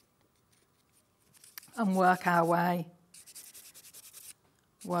and work our way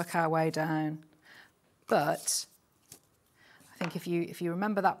down. But I think if you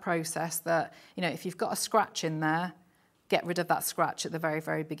remember that process, that, you know, if you've got a scratch in there, get rid of that scratch at the very,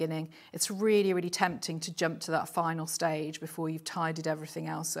 very beginning. It's really, really tempting to jump to that final stage before you've tidied everything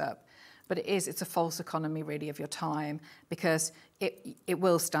else up. But it's a false economy really of your time, because it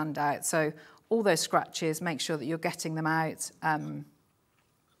will stand out. So all those scratches, make sure that you're getting them out, you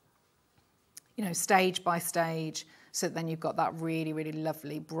know, stage by stage, so that then you've got that really, really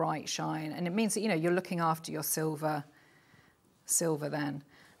lovely bright shine. And it means that, you know, you're looking after your silver then.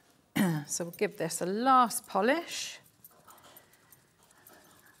 So we'll give this a last polish.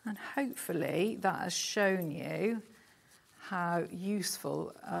 And hopefully that has shown you how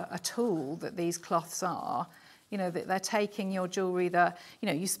useful a tool that these cloths are. You know, that they're taking your jewellery that, you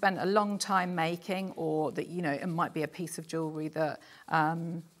know, you spent a long time making, or that, you know, it might be a piece of jewellery that,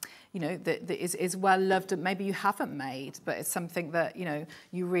 you know, that is well loved, and maybe you haven't made, but it's something that, you know,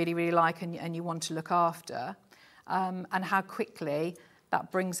 you really, really like and you want to look after. And how quickly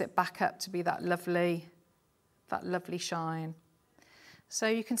that brings it back up to be that lovely shine. So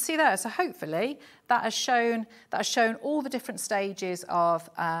you can see there. So hopefully that has shown all the different stages of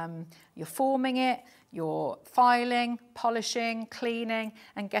you're forming it, you're filing, polishing, cleaning,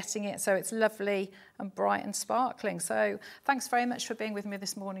 and getting it so it's lovely and bright and sparkling. So thanks very much for being with me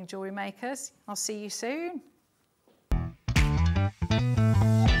this morning, jewellery makers. I'll see you soon.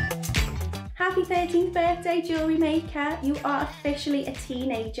 Happy 13th birthday, jewellery maker. You are officially a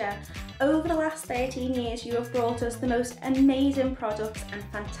teenager. Over the last 13 years, you have brought us the most amazing products and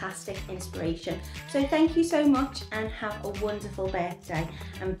fantastic inspiration. So thank you so much and have a wonderful birthday.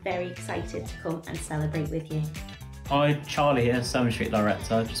 I'm very excited to come and celebrate with you. Hi, Charlie here, Summer Street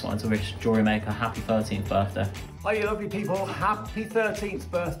Director. Just wanted to wish Jewellery Maker a happy 13th birthday. Hi, you lovely people. Happy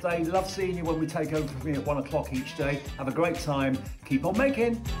 13th birthday. Love seeing you when we take over from you at 1 o'clock each day. Have a great time. Keep on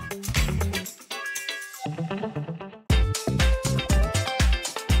making.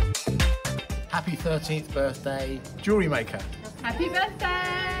 Happy 13th birthday, Jewellery Maker. Happy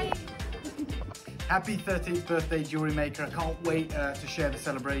birthday! Happy 13th birthday, Jewellery Maker. I can't wait to share the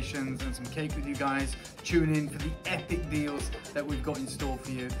celebrations and some cake with you guys. Tune in for the epic deals that we've got in store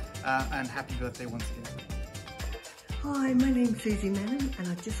for you. And happy birthday once again. Hi, my name's Susie Mellon, and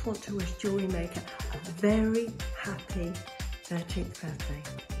I just want to wish Jewellery Maker a very happy 13th birthday.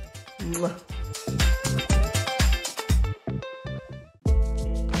 Mwah.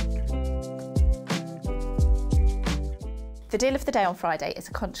 The deal of the day on Friday is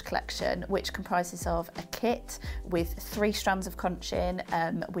a conch collection, which comprises of a kit with 3 strands of conch in.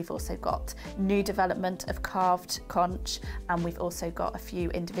 We've also got new development of carved conch, and we've also got a few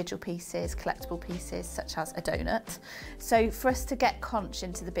individual pieces, collectible pieces, such as a donut. So for us to get conch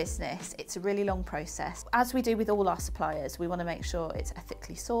into the business, it's a really long process. As we do with all our suppliers, we want to make sure it's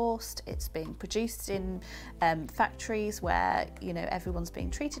ethically sourced, it's being produced in factories where, you know, everyone's being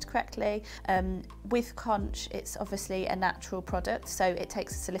treated correctly. With conch, it's obviously a natural product, so it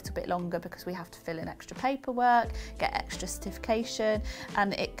takes us a little bit longer because we have to fill in extra paperwork, get extra certification,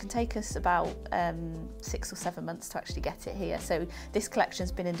 and it can take us about 6 or 7 months to actually get it here. So this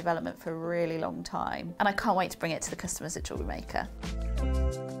collection's been in development for a really long time, and I can't wait to bring it to the customers at Jewellery Maker.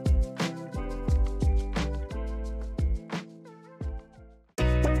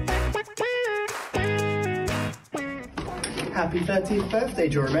 Happy 13th birthday,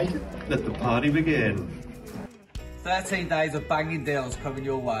 Jewellery Maker. Let the party begin. 13 days of banging deals coming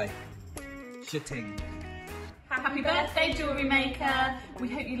your way. Shitting. Happy birthday, Jewellery Maker. We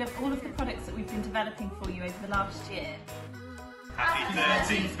hope you love all of the products that we've been developing for you over the last year. Happy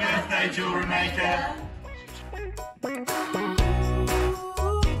 13th birthday, Jewellery Maker.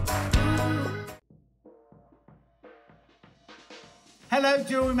 Hello,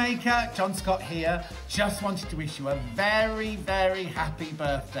 Jewellery Maker. John Scott here. Just wanted to wish you a very, very happy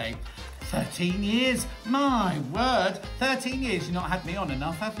birthday. 13 years, my word, 13 years. You've not had me on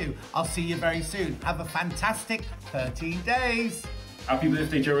enough, have you? I'll see you very soon. Have a fantastic 13 days. Happy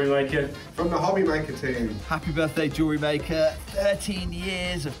birthday, Jewellery Maker. From the Hobby Maker team. Happy birthday, Jewellery Maker. 13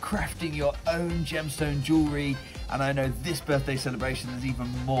 years of crafting your own gemstone jewellery, and I know this birthday celebration has even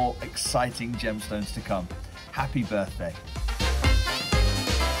more exciting gemstones to come. Happy birthday.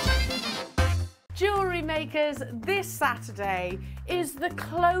 Jewellery Makers, this Saturday is the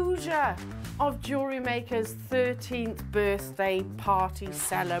closure of Jewellery Makers' 13th birthday party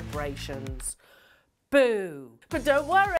celebrations. Boo! But don't worry,